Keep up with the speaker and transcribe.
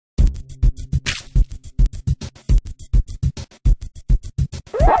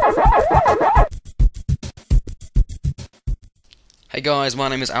Hey guys, my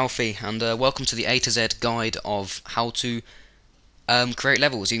name is Alfie, and welcome to the A to Z guide of how to create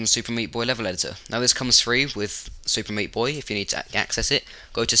levels using Super Meat Boy level editor. Now this comes free with Super Meat Boy. If you need to access it,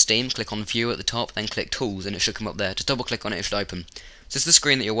 go to Steam, click on View at the top, then click Tools, and it should come up there. Just double click on it, it should open. So this is the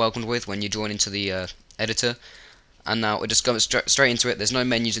screen that you're welcomed with when you join into the editor. And now it just goes straight into it. There's no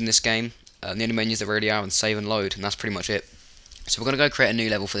menus in this game. The only menus there really are save and load, and that's pretty much it. So we're going to go create a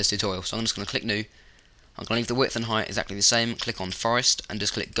new level for this tutorial. So I'm just going to click New. I'm going to leave the width and height exactly the same, click on Forest, and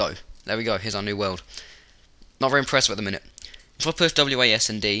just click Go. There we go, here's our new world. Not very impressive at the minute. If I push WAS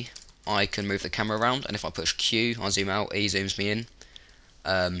and D, I can move the camera around, and if I push Q, I zoom out, E zooms me in.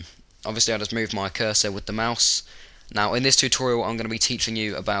 Obviously I just move my cursor with the mouse. Now in this tutorial I'm going to be teaching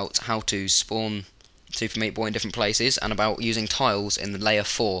you about how to spawn Super Meat Boy in different places, and about using tiles in the layer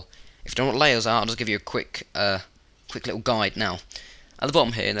 4. If you don't know what layers are, I'll just give you a quick little guide now. At the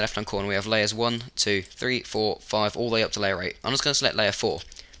bottom here, in the left hand corner, we have layers 1, 2, 3, 4, 5, all the way up to layer 8. I'm just going to select layer 4.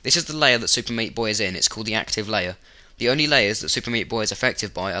 This is the layer that Super Meat Boy is in. It's called the active layer. The only layers that Super Meat Boy is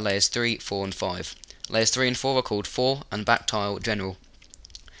effective by are layers 3, 4 and 5. Layers 3 and 4 are called Fore and Back Tile General.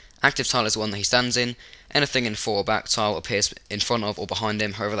 Active tile is the one that he stands in. Anything in Fore or Back Tile appears in front of or behind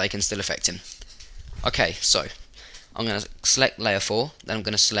him, however they can still affect him. Okay, so I'm going to select layer 4, then I'm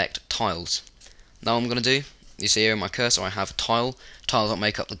going to select tiles. Now what I'm going to do, you see here in my cursor I have tile. Tiles don't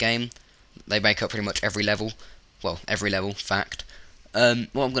make up the game. They make up pretty much every level. Well, every level, fact. What I'm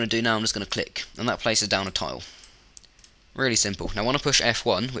going to do now, I'm just going to click, and that places down a tile. Really simple. Now when I push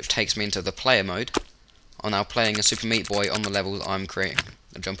F1, which takes me into the player mode, I'm now playing a Super Meat Boy on the level I'm creating.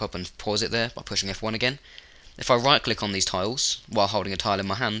 I'll jump up and pause it there by pushing F1 again. If I right click on these tiles, while holding a tile in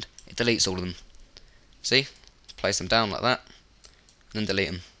my hand, it deletes all of them. See? Place them down like that, and then delete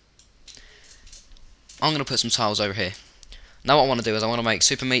them. I'm going to put some tiles over here. Now what I want to do is I want to make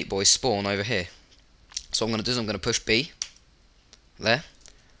Super Meat Boy spawn over here. So what I'm going to do is I'm going to push B, there,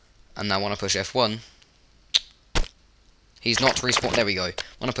 and now when I push F1, he's not respawned. There we go.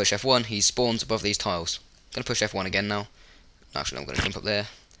 When I push F1, he spawns above these tiles. I'm going to push F1 again now. Actually, I'm going to jump up there.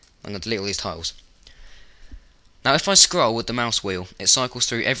 I'm going to delete all these tiles. Now if I scroll with the mouse wheel, it cycles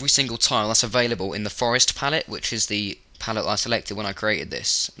through every single tile that's available in the Forest palette, which is the palette I selected when I created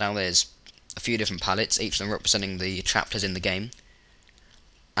this. Now there's a few different palettes, each of them representing the chapters in the game,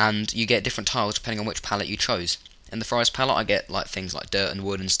 and you get different tiles depending on which palette you chose. In the Forest palette I get like things like dirt and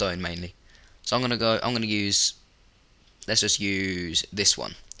wood and stone mainly. So I'm gonna use, let's just use this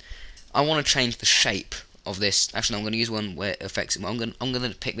one. I want to change the shape of this. Actually, I'm going to use one where it affects it. I'm going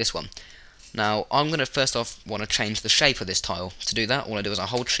to pick this one. Now I'm going to first off want to change the shape of this tile. To do that, all I do is I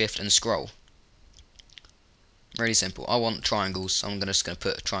hold shift and scroll. Really simple. I want triangles, so I'm just going to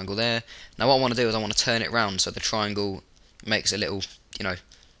put a triangle there. Now what I want to do is I want to turn it round so the triangle makes a little,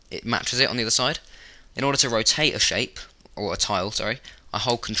 it matches it on the other side. In order to rotate a shape, or a tile, sorry, I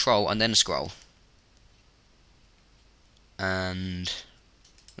hold control and then scroll. And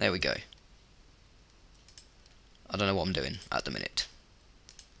there we go. I don't know what I'm doing at the minute.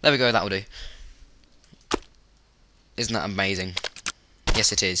 There we go, that'll do. Isn't that amazing?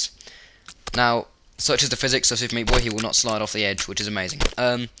 Yes it is. Now, such as the physics of Super Meat Boy, he will not slide off the edge, which is amazing.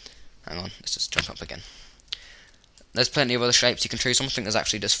 Hang on, let's just jump up again. There's plenty of other shapes you can choose from. I think there's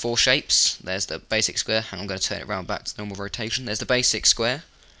actually just 4 shapes. There's the basic square. Hang on, I'm going to turn it round back to normal rotation. There's the basic square.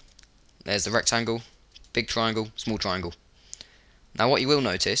 There's the rectangle, big triangle, small triangle. Now what you will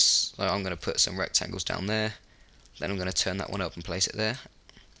notice, so I'm going to put some rectangles down there. Then I'm going to turn that one up and place it there.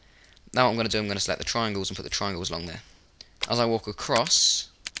 Now what I'm going to do, I'm going to select the triangles and put the triangles along there. As I walk across,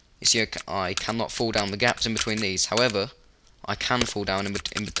 you see I cannot fall down the gaps in between these. However, I can fall down on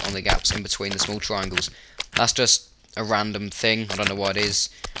the gaps in between the small triangles. That's just a random thing. I don't know what it is.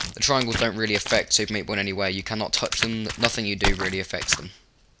 The triangles don't really affect Super Meat Boy in any way. You cannot touch them. Nothing you do really affects them.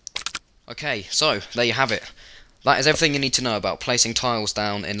 Okay, so there you have it. That is everything you need to know about placing tiles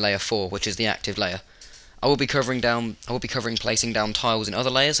down in layer 4, which is the active layer. I will be covering placing down tiles in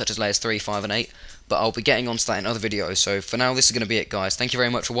other layers, such as layers 3, 5 and 8, but I'll be getting onto that in other videos. So for now, this is going to be it, guys. Thank you very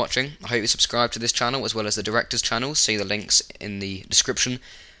much for watching. I hope you subscribe to this channel as well as the director's channel. See the links in the description.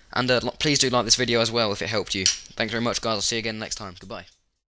 And please do like this video as well if it helped you. Thanks very much, guys. I'll see you again next time. Goodbye.